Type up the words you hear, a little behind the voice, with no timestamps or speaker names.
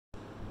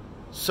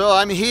So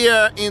I'm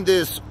here in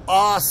this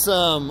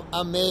awesome,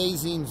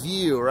 amazing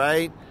view,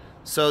 right?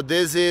 So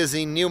this is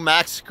in New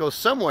Mexico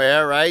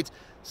somewhere, right?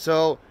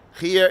 So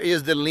here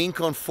is the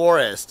Lincoln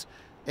Forest.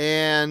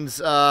 And,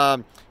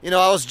 you know,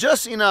 I was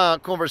just in a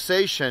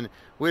conversation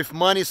with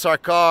Mani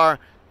Sarkar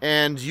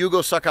and Hugo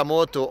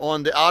Sakamoto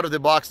on the Out of the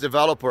Box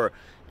Developer.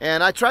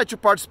 And I tried to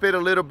participate a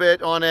little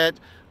bit on it,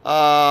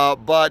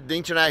 but the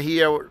internet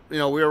here, you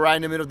know, we were right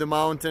in the middle of the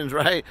mountains,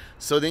 right?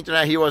 So the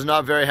internet here was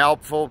not very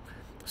helpful.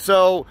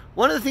 So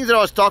one of the things that I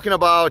was talking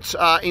about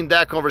in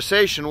that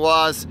conversation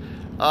was,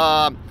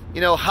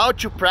 you know, how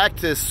to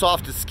practice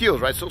soft skills,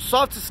 right? So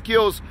soft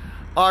skills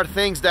are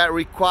things that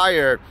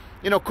require,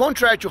 you know,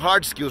 contrary to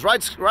hard skills,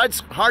 right?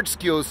 Hard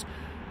skills,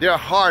 they are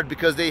hard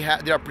because they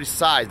are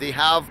precise. They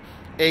have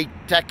a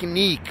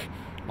technique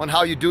on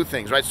how you do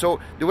things, right? So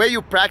the way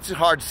you practice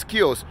hard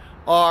skills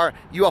are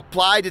you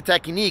apply the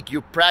technique,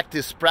 you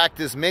practice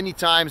many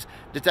times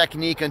the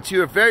technique until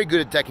you're very good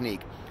at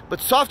technique.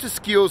 But soft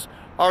skills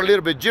are a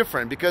little bit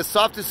different because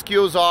soft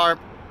skills are,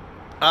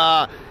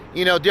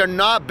 you know, they're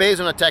not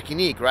based on a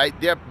technique, right?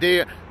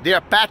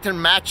 They're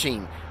pattern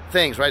matching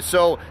things, right?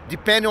 So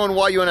depending on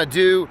what you want to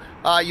do,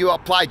 you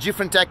apply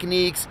different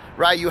techniques,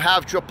 right? You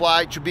have to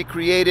apply to be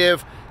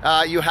creative.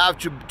 You have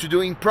to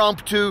do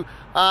impromptu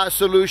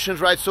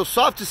solutions, right? So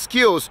soft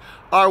skills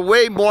are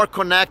way more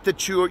connected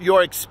to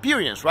your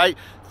experience, right?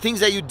 Things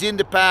that you did in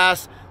the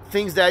past,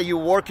 things that you're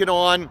working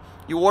on,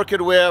 you work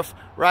it with,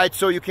 right?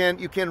 So you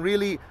can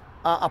really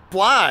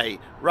apply,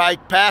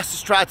 right, past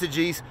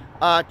strategies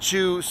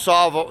to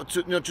solve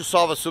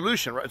a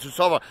solution, right? To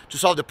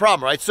solve the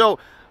problem, right? So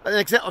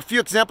a few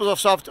examples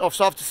of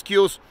soft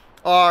skills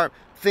are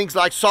things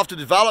like software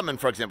development,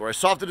 for example. Right?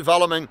 Software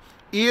development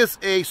is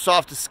a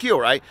soft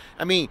skill, right?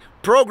 I mean,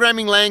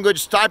 programming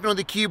language, typing on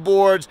the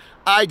keyboards,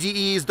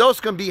 IDEs,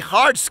 those can be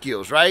hard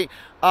skills, right?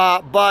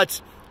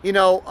 But you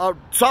know,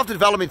 software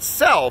development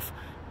itself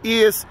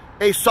is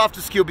a soft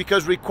skill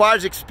because it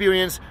requires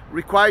experience,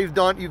 requires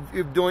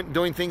you've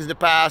doing things in the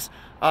past,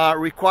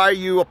 require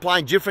you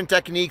applying different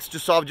techniques to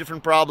solve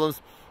different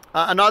problems.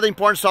 Another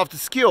important soft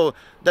skill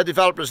that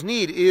developers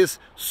need is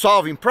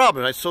solving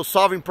problems, right? So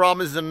solving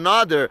problems is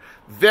another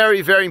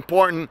very, very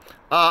important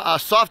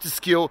soft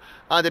skill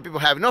that people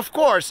have. And of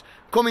course,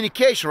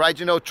 communication, right?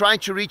 You know, trying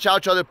to reach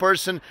out to other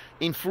person,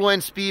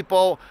 influence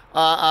people,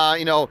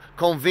 you know,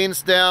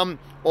 convince them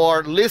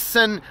or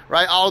listen,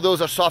 right? All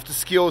those are soft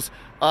skills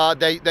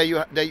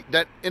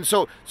and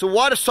so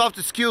what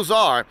soft skills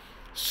are?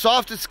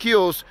 Soft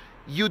skills,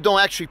 you don't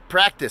actually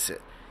practice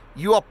it.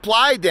 You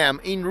apply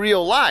them in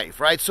real life,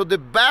 right? So the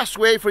best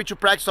way for you to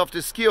practice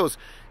soft skills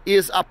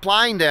is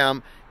applying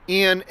them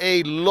in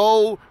a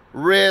low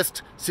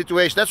risk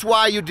situation. That's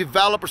why you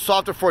develop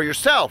software for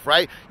yourself,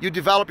 right? You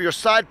develop your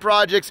side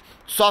projects,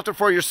 software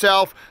for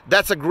yourself.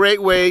 That's a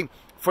great way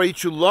for you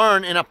to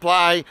learn and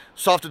apply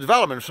software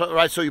development,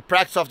 right? So you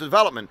practice software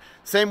development.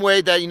 Same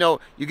way that, you know,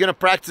 you're gonna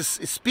practice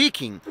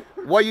speaking.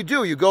 What you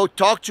do, you go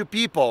talk to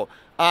people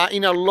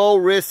in a low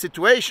risk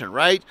situation,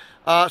 right?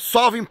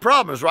 Solving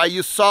problems, right?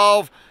 You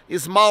solve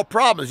small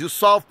problems. You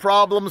solve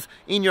problems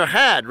in your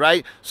head,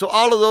 right? So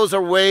all of those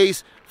are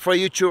ways for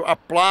you to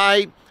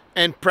apply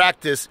and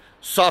practice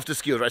soft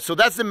skills, right? So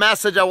that's the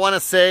message I want to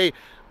say.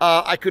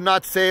 I could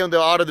not say on the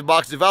Out of the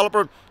Box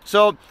Developer.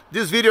 So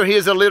this video here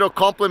is a little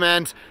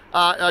compliment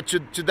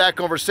to that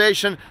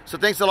conversation. So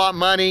thanks a lot,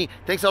 Mani.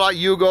 Thanks a lot,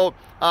 Hugo,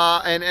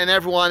 and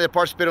everyone that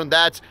participated on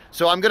that.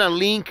 So I'm gonna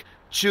link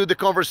to the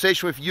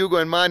conversation with Hugo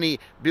and Mani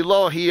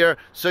below here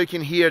so you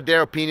can hear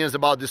their opinions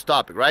about this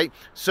topic, right?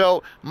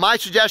 So my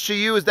suggestion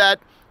to you is that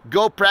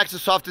go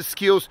practice soft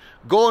skills,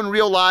 go in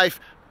real life,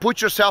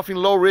 put yourself in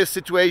low risk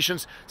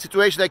situations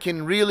that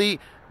can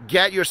really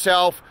get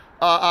yourself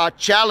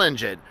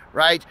challenged,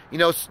 right? You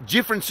know,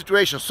 different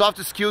situations, soft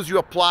skills you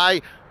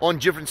apply on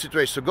different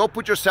situations. So go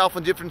put yourself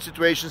in different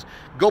situations,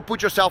 go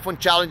put yourself in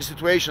challenging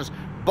situations,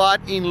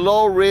 but in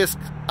low risk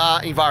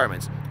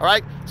environments. All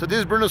right, so this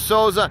is Bruno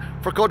Souza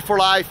for Code for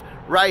Life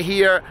right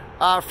here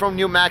from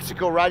New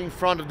Mexico, right in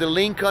front of the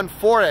Lincoln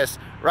Forest,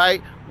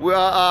 right? We're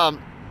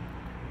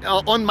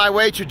on my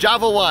way to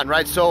Java 1,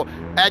 right? So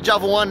at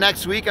Java 1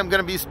 next week, I'm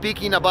gonna be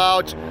speaking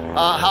about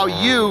how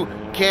you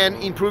can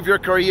improve your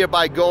career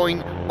by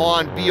going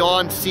on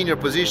beyond senior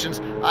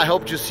positions. I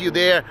hope to see you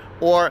there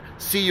or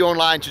see you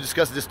online to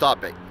discuss this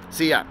topic.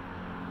 See ya.